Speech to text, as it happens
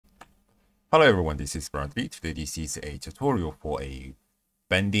Hello everyone, this is Bradley. Today this is a tutorial for a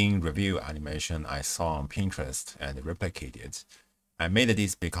bending review animation I saw on Pinterest and replicated. I made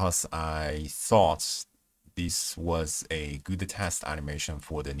this because I thought this was a good test animation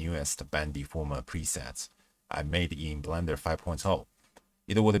for the newest bend deformer preset I made in Blender 5.0.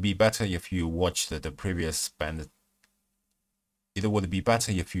 It would be better if you watched the previous bend. It would be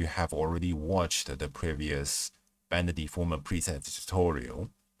better if you have already watched the previous bend deformer preset tutorial.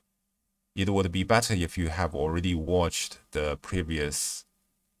 It would be better if you have already watched the previous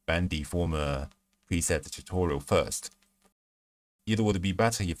bend deformer preset tutorial first. It would be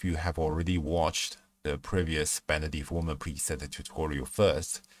better if you have already watched the previous bend deformer preset tutorial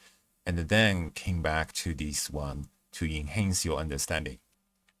first, and then came back to this one to enhance your understanding.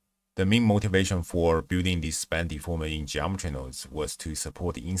 The main motivation for building this bend deformer in geometrynodes was to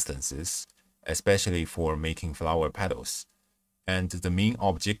support instances, especially for making flower petals. And the main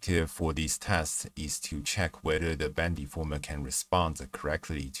objective for this test is to check whether the bend deformer can respond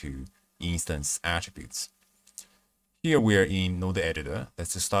correctly to instance attributes. Here we are in node editor.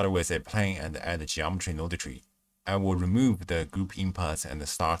 Let's start with a plane and add a geometry node tree. I will remove the group inputs and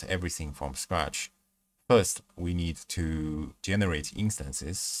start everything from scratch. First, we need to generate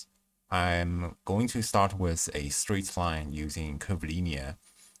instances. I'm going to start with a straight line using curvilinear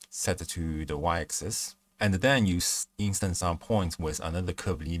set to the y-axis, and then use instance on point with another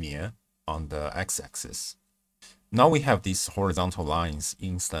curvilinear on the x-axis. Now we have these horizontal lines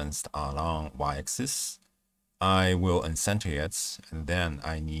instanced along y-axis. I will uncenter it, and then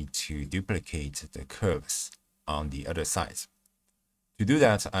I need to duplicate the curves on the other side. To do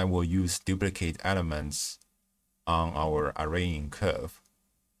that, I will use duplicate elements on our arraying curve,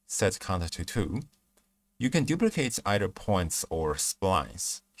 set counter to 2. You can duplicate either points or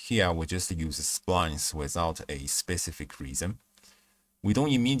splines. Here, I will just use splines without a specific reason. We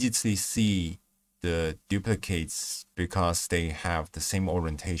don't immediately see the duplicates because they have the same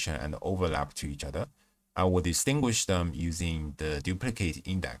orientation and overlap to each other. I will distinguish them using the duplicate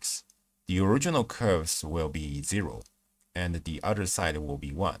index. The original curves will be 0, and the other side will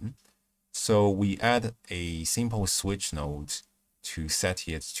be 1. So we add a simple switch node to set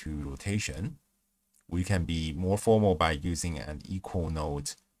it to rotation. We can be more formal by using an equal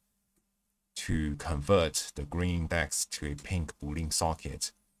node to convert the green index to a pink Boolean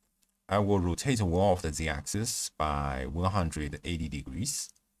socket. I will rotate one of the z-axis by 180 degrees.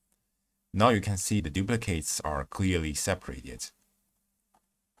 Now you can see the duplicates are clearly separated.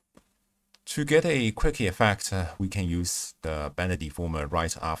 To get a quick effect, we can use the bend deformer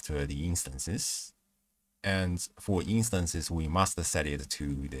right after the instances. And for instances, we must set it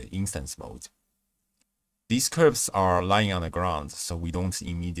to the instance mode. These curves are lying on the ground, so we don't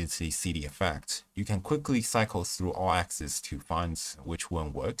immediately see the effect. You can quickly cycle through all axes to find which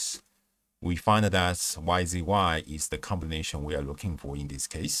one works. We find that YZY is the combination we are looking for in this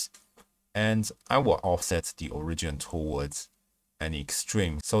case. And I will offset the origin towards an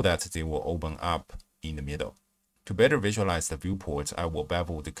extreme so that they will open up in the middle. To better visualize the viewport, I will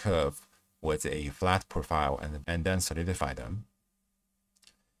bevel the curve with a flat profile and then solidify them.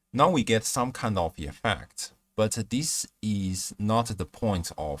 Now we get some kind of effect, but this is not the point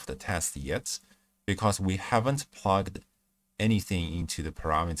of the test yet because we haven't plugged anything into the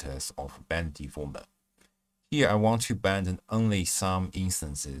parameters of bend deformer. Here I want to bend only some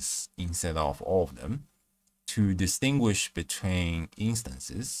instances instead of all of them. To distinguish between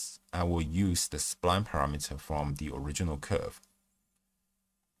instances, I will use the spline parameter from the original curve.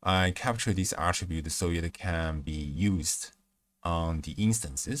 I capture this attribute so it can be used on the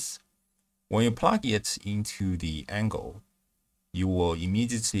instances. When you plug it into the angle, you will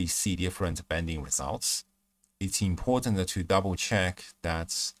immediately see different bending results. It's important to double check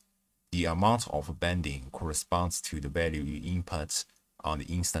that the amount of bending corresponds to the value you input on the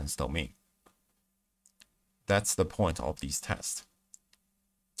instance domain. That's the point of this test.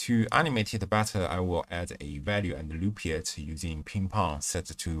 To animate it better, I will add a value and loop it using ping pong set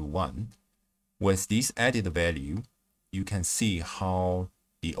to 1. With this added value, you can see how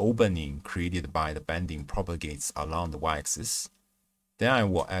the opening created by the bending propagates along the y-axis. Then I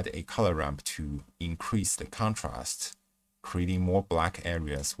will add a color ramp to increase the contrast, creating more black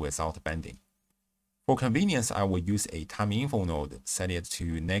areas without bending. For convenience, I will use a time info node, set it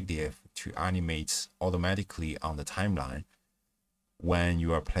to negative to animate automatically on the timeline when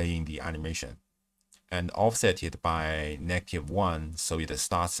you are playing the animation, and offset it by -1 so it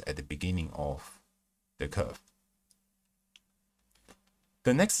starts at the beginning of the curve.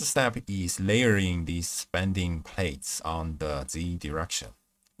 The next step is layering these bending plates on the z direction.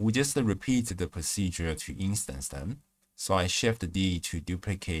 We just repeat the procedure to instance them. So I shift D to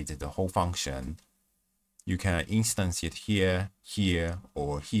duplicate the whole function. You can instance it here, here,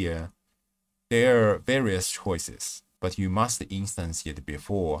 or here. There are various choices, but you must instance it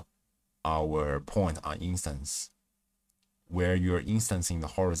before our point on instance, where you're instancing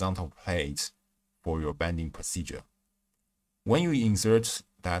the horizontal plate for your bending procedure. When you insert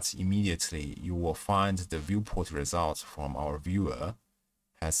that immediately, you will find the viewport result from our viewer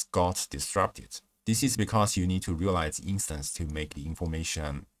has got disrupted. This is because you need to realize instance to make the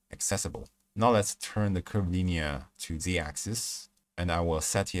information accessible. Now let's turn the curvilinear to z-axis, and I will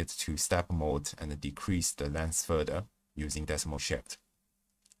set it to step mode and decrease the length further using decimal shift.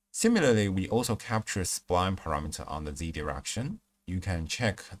 Similarly, we also capture spline parameter on the z direction. You can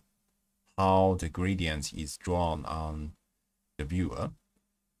check how the gradient is drawn on the viewer.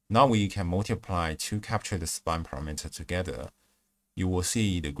 Now we can multiply to capture the spline parameter together. You will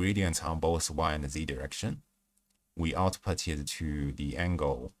see the gradient on both y and z direction. We output it to the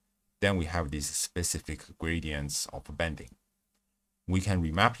angle. Then we have these specific gradients of bending. We can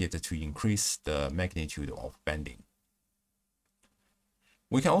remap it to increase the magnitude of bending.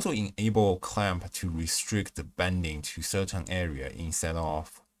 We can also enable clamp to restrict the bending to certain area instead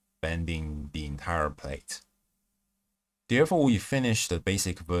of bending the entire plate. Therefore, we finished the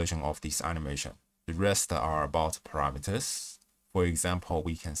basic version of this animation. The rest are about parameters. For example,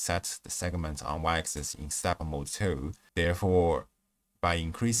 we can set the segment on y-axis in step mode too. Therefore, by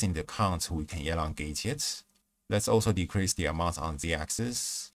increasing the count, we can elongate it. Let's also decrease the amount on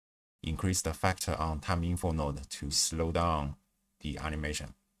z-axis, increase the factor on time info node to slow down the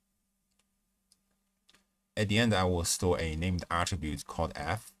animation. At the end, I will store a named attribute called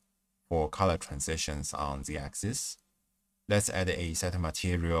f for color transitions on z-axis. Let's add a set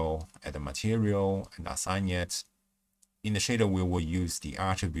material, add a material, and assign it. In the shader, we will use the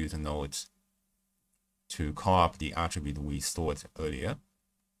attribute node to call up the attribute we stored earlier,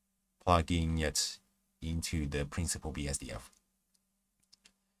 plugging it into the principal BSDF.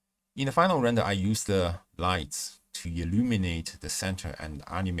 In the final render, I used the lights to illuminate the center and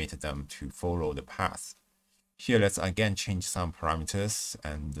animate them to follow the path. Here, let's again change some parameters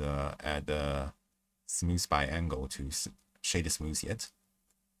and add a smooth by angle to shade smooth it.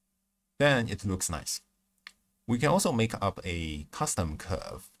 Then it looks nice. We can also make up a custom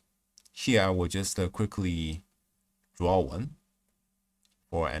curve. Here, I will just quickly draw one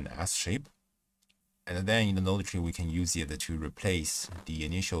for an S shape. And then in the node tree, we can use it to replace the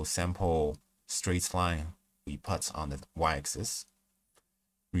initial sample straight line we put on the y-axis.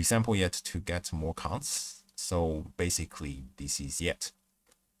 Resample it to get more counts. So basically, this is it.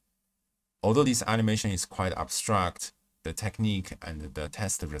 Although this animation is quite abstract, the technique and the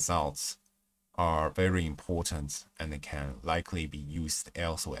test results are very important and can likely be used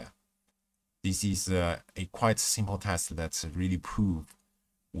elsewhere. This is a quite simple test that really proves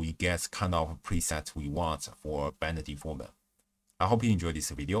we get kind of preset we want for bend deformer. I hope you enjoyed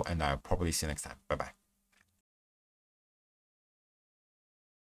this video, and I'll probably see you next time. Bye bye.